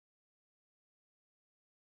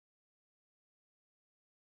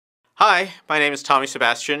Hi, my name is Tommy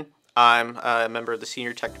Sebastian. I'm a member of the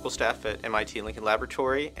senior technical staff at MIT Lincoln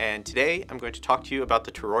Laboratory, and today I'm going to talk to you about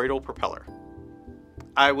the toroidal propeller.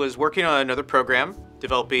 I was working on another program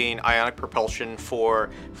developing ionic propulsion for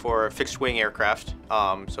fixed-wing aircraft,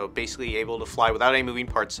 so basically able to fly without any moving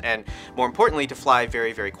parts, and more importantly, to fly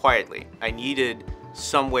very, very quietly. I needed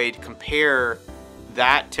some way to compare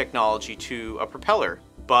that technology to a propeller,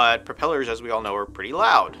 but propellers, as we all know, are pretty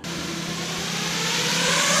loud.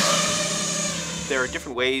 There are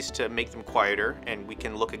different ways to make them quieter, and we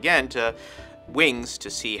can look again to wings to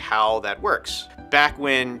see how that works. Back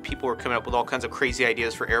when people were coming up with all kinds of crazy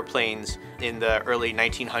ideas for airplanes in the early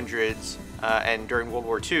 1900s and during World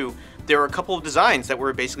War II, there were a couple of designs that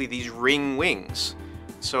were basically these ring wings.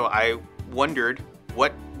 So I wondered,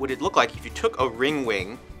 what would it look like if you took a ring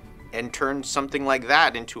wing and turned something like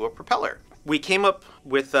that into a propeller? We came up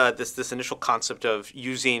with this initial concept of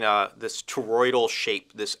using this toroidal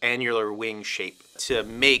shape, this annular wing shape, to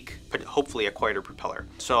make hopefully a quieter propeller.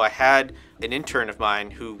 So I had an intern of mine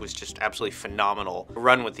who was just absolutely phenomenal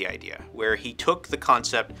run with the idea, where he took the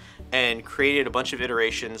concept and created a bunch of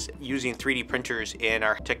iterations using 3D printers in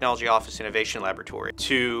our Technology Office Innovation Laboratory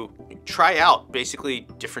to try out basically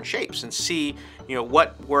different shapes and see,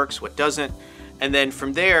 what works, what doesn't, and then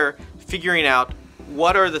from there figuring out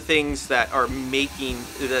what are the things that are making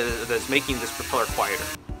this propeller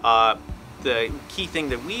quieter. The key thing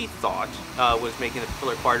that we thought was making the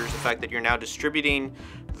propeller quieter is the fact that you're now distributing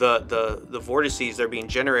the vortices that are being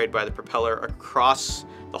generated by the propeller across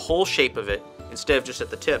the whole shape of it instead of just at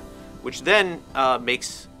the tip, which then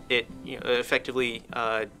makes it effectively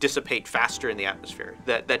dissipate faster in the atmosphere.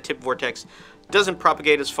 That tip vortex doesn't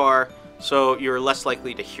propagate as far, so you're less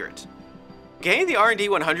likely to hear it. Getting the R&D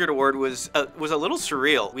 100 award was a little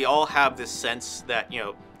surreal. We all have this sense that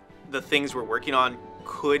the things we're working on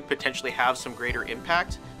could potentially have some greater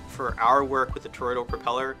impact. For our work with the toroidal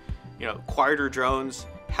propeller, quieter drones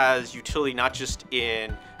has utility not just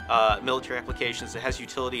in military applications, it has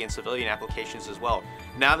utility in civilian applications as well.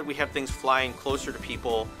 Now that we have things flying closer to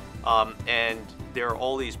people and there are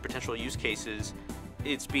all these potential use cases,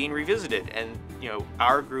 it's being revisited, and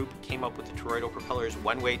our group came up with the toroidal propeller as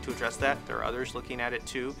one way to address that. There are others looking at it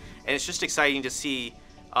too, and it's just exciting to see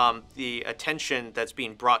the attention that's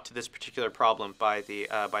being brought to this particular problem by the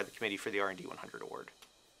Committee for the R&D 100 Award.